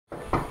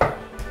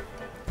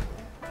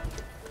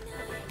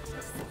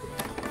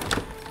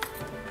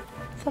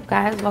What's up,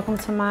 guys? Welcome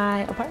to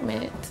my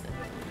apartment.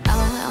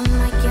 Oh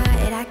my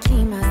God, I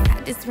came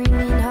outside this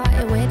raining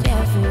hard with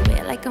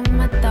everywhere like on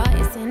my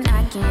thoughts, and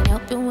I can't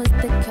help it with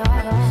the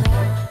car.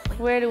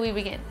 Where do we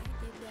begin?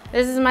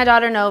 This is my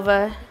daughter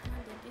Nova.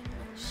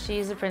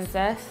 She's a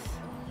princess,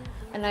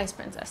 a nice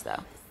princess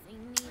though.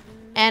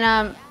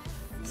 And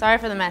sorry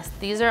for the mess.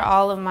 These are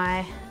all of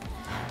my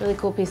really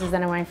cool pieces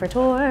that I'm wearing for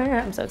tour.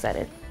 I'm so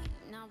excited.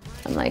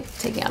 I'm like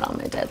taking out all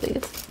my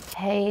deadlies.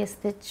 Hey, it's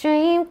the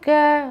dream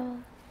girl,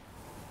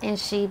 and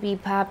she be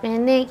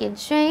popping in your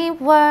dream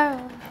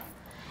world,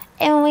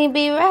 and we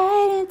be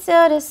right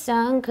until the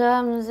sun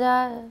comes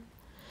up.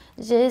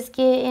 Just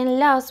getting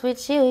lost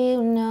with you,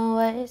 you know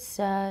what's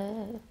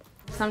up.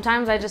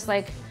 Sometimes I just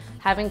like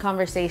having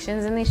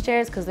conversations in these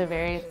chairs because they're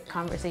very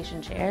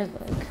conversation chairs,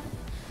 but like,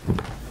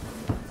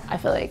 I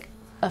feel like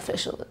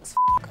official as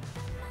f,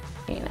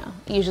 you know.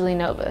 Usually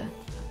Nova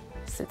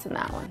sits in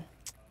that one.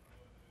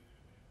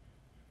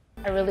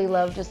 I really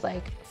love just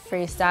like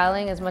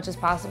freestyling as much as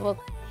possible.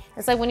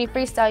 It's like when you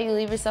freestyle, you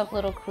leave yourself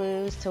little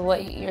clues to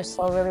what your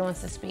soul really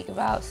wants to speak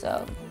about.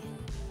 So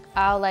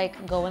I'll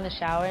like go in the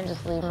shower and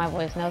just leave my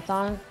voice notes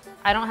on.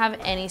 I don't have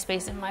any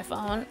space in my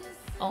phone,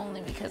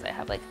 only because I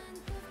have like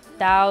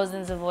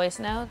thousands of voice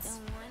notes.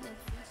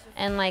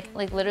 And like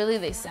literally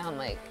they sound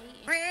like,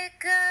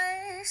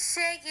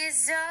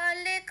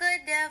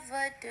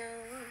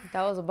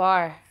 that was a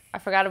bar. I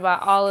forgot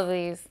about all of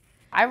these.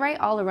 I write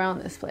all around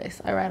this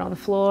place. I write on the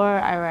floor,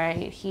 I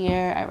write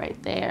here, I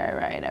write there,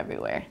 I write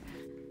everywhere.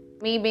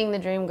 Me being the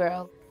dream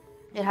girl,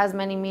 it has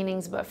many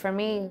meanings, but for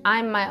me,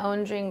 I'm my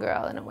own dream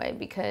girl in a way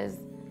because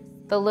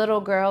the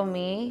little girl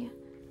me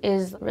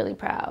is really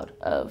proud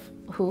of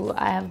who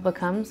I have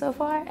become so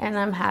far, and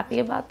I'm happy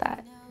about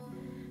that.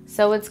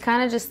 So it's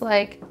kind of just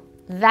like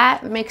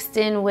that mixed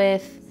in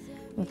with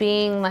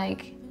being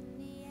like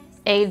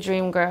a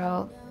dream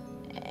girl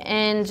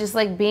and just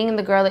like being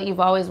the girl that you've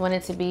always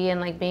wanted to be,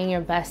 and like being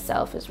your best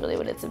self is really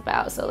what it's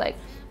about. So like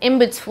in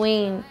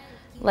between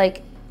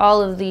like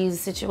all of these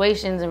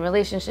situations and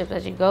relationships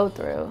that you go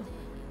through,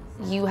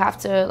 you have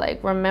to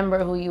like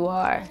remember who you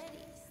are.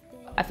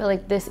 I feel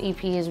like this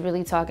EP is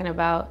really talking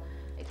about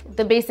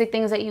the basic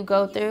things that you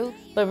go through,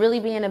 but really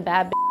being a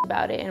bad bitch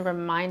about it and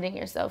reminding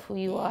yourself who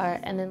you are,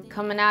 and then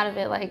coming out of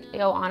it like,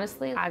 yo,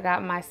 honestly, I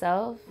got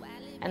myself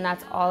and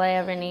that's all I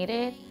ever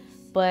needed,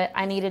 but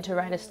I needed to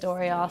write a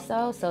story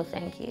also, so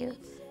thank you.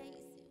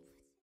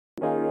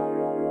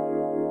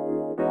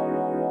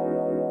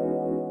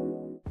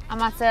 I'm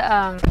about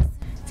to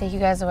take you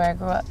guys to where I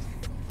grew up.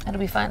 It'll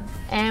be fun.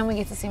 And we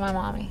get to see my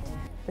mommy.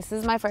 This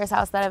is my first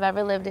house that I've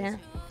ever lived in.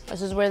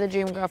 This is where the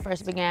dream girl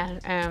first began.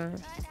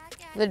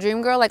 The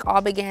dream girl like all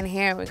began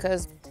here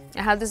because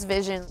I had this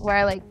vision where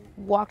I like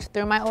walked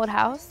through my old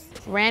house,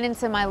 ran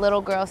into my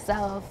little girl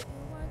self,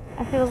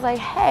 and she was like,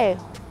 hey,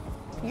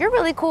 you're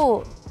really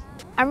cool.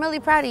 I'm really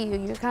proud of you.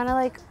 You're kind of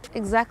like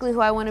exactly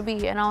who I want to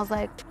be. And I was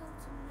like,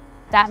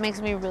 that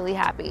makes me really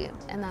happy.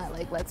 And that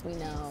like lets me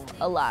know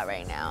a lot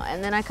right now.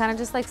 And then I kind of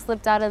just like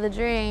slipped out of the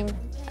dream.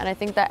 And I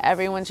think that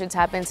everyone should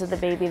tap into the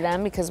baby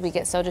them, because we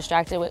get so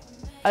distracted with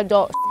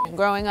adult and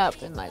growing up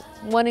and like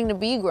wanting to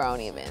be grown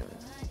even.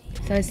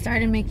 So I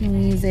started making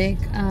music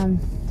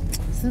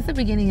since the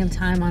beginning of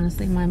time,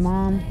 honestly. My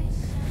mom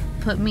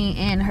put me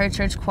in her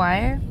church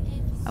choir.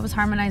 I was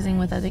harmonizing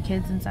with other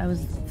kids since I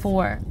was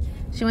 4.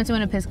 She went to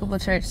an Episcopal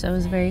church, so it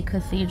was very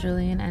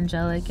cathedraly and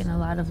angelic and a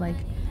lot of like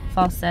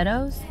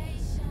falsettos.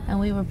 And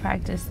we would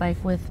practice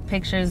like with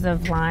pictures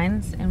of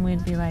lines, and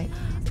we'd be like,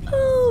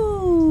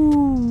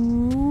 ooh.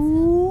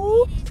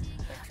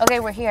 Okay,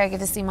 we're here. I get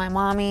to see my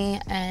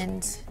mommy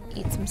and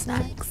eat some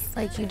snacks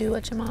like you do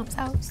at your mom's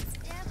house.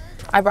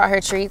 I brought her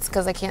treats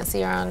because I can't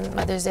see her on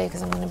Mother's Day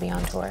because I'm going to be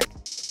on tour.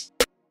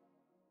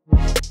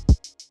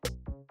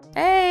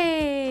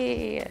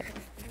 Hey!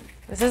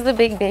 This is the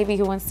big baby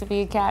who wants to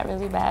be a cat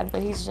really bad,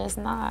 but he's just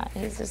not.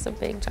 He's just a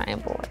big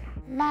giant boy.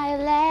 My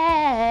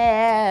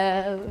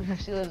love.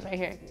 She lives right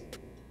here.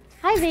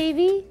 Hi,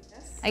 baby.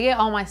 Yes. I get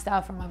all my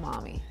stuff from my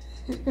mommy.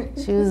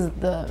 She was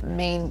the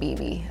main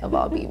BB of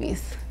all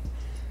BBs.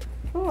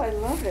 Oh, I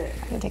love it.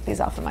 I can take these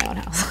off in my own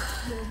house.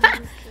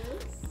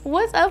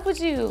 What's up with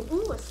you?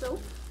 Ooh, a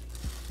soap.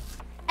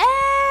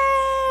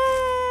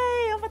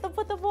 Hey! I'm about to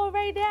put the ball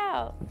right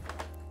now.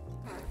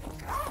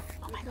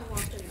 Oh my God.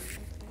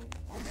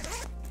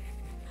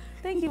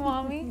 Thank you,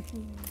 mommy.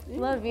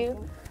 Love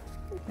you.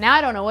 Now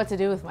I don't know what to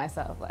do with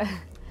myself.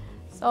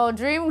 So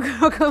Dream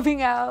Girl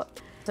coming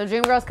out. So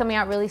Dream Girl's coming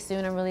out really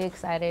soon. I'm really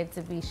excited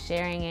to be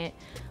sharing it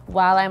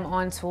while I'm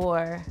on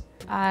tour.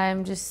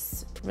 I'm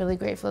just really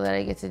grateful that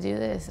I get to do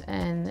this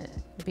and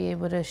be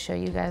able to show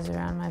you guys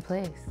around my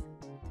place.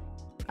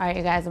 All right,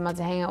 you guys, I'm about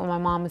to hang out with my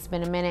mom. It's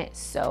been a minute,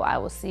 so I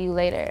will see you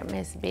later,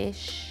 Miss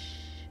Bish.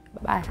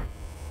 Bye-bye.